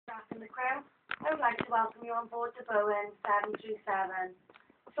and the crew, I would like to welcome you on board the Boeing 737.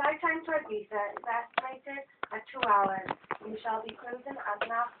 Flight time to Ibiza is estimated at 2 hours, and you shall be cruising at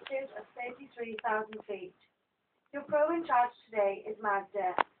an altitude of 33,000 feet. Your crew in charge today is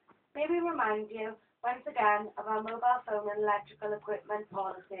Magda. May we remind you once again of our mobile phone and electrical equipment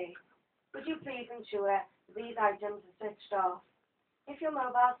policy. Would you please ensure that these items are switched off? If your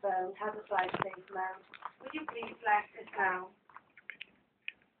mobile phone has a flight safe mode, would you please select this now?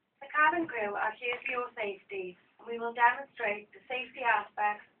 The cabin crew are here for your safety, and we will demonstrate the safety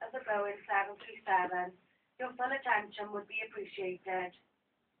aspects of the Boeing 737. Your full attention would be appreciated.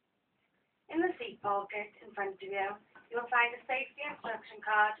 In the seat pocket in front of you, you will find a safety instruction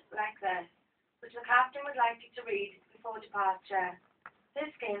card like this, which the captain would like you to read before departure.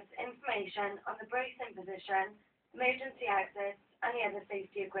 This gives information on the bracing position, emergency exits, and the other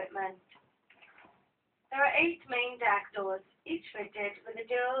safety equipment. There are 8 main deck doors, each fitted with a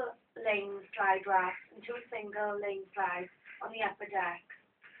dual-lane slide rack and 2 single-lane slides on the upper deck.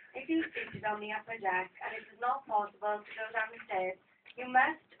 If you're seated on the upper deck and it is not possible to go down the stairs, you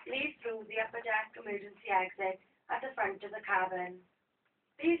must leave through the upper deck emergency exit at the front of the cabin.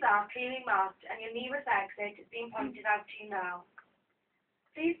 These are clearly marked and your nearest exit is being pointed out to you now.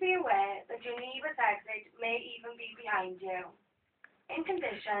 Please be aware that your nearest exit may even be behind you. In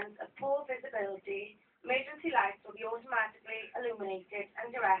conditions of poor visibility, emergency lights will be automatically illuminated and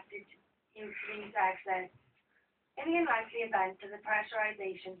directed into these exits. In the unlikely event of a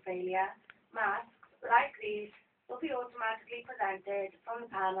pressurization failure, masks like these will be automatically presented from the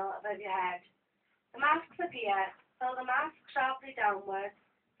panel above your head. The masks appear, pull the mask sharply downwards,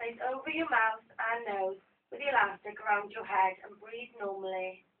 place over your mouth and nose with the elastic around your head and breathe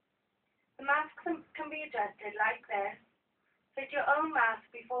normally. The masks can be adjusted like this. Fit your own mask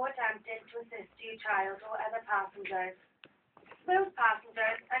before attempting to assist your child or other passengers. For those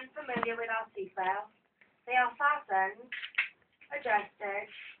passengers unfamiliar with our seatbelts, they are fastened, adjusted,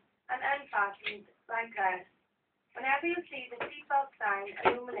 and unfastened like this. Whenever you see the seatbelt sign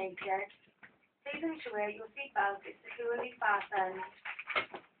illuminated, please ensure your seatbelt is securely fastened.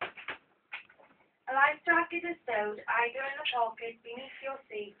 A life jacket is stowed either in the pocket beneath your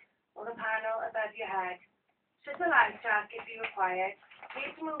seat or the panel above your head. Should the life jacket be required,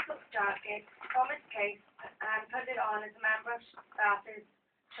 please remove the jacket from its case and put it on as a member of staff is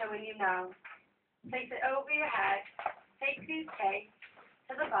showing you now. Place it over your head, take these tapes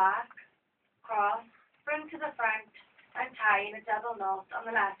to the back, cross, bring to the front, and tie in a double knot on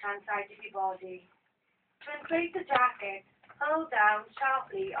the left-hand side of your body. To inflate the jacket, pull down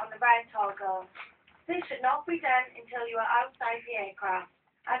sharply on the red toggle. This should not be done until you are outside the aircraft,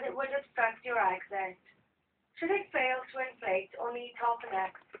 as it would obstruct your exit. Should it fail to inflate or need topping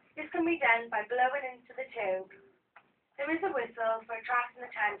up, this can be done by blowing into the tube. There is a whistle for attracting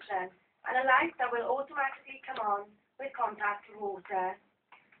attention, and a light that will automatically come on with contact with water.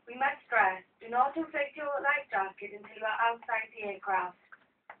 We must stress, do not inflate your life jacket until you are outside the aircraft.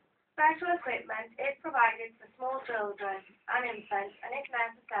 Special equipment is provided for small children and infants, and if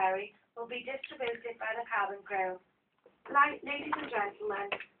necessary, will be distributed by the cabin crew. Ladies and gentlemen,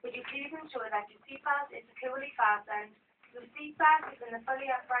 would you please ensure that your seatbelt is securely fastened, your seatbelt is in the fully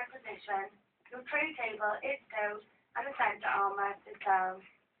upright position, your tray table is stowed, and the centre armrest is down.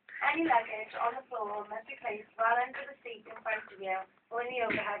 Any luggage on the floor must be placed well under the seat in front of you or in the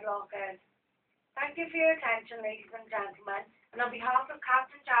overhead lockers. Thank you for your attention, ladies and gentlemen, and on behalf of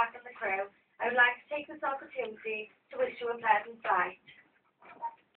Captain Jack and the crew, I would like to take this opportunity to wish you a pleasant flight.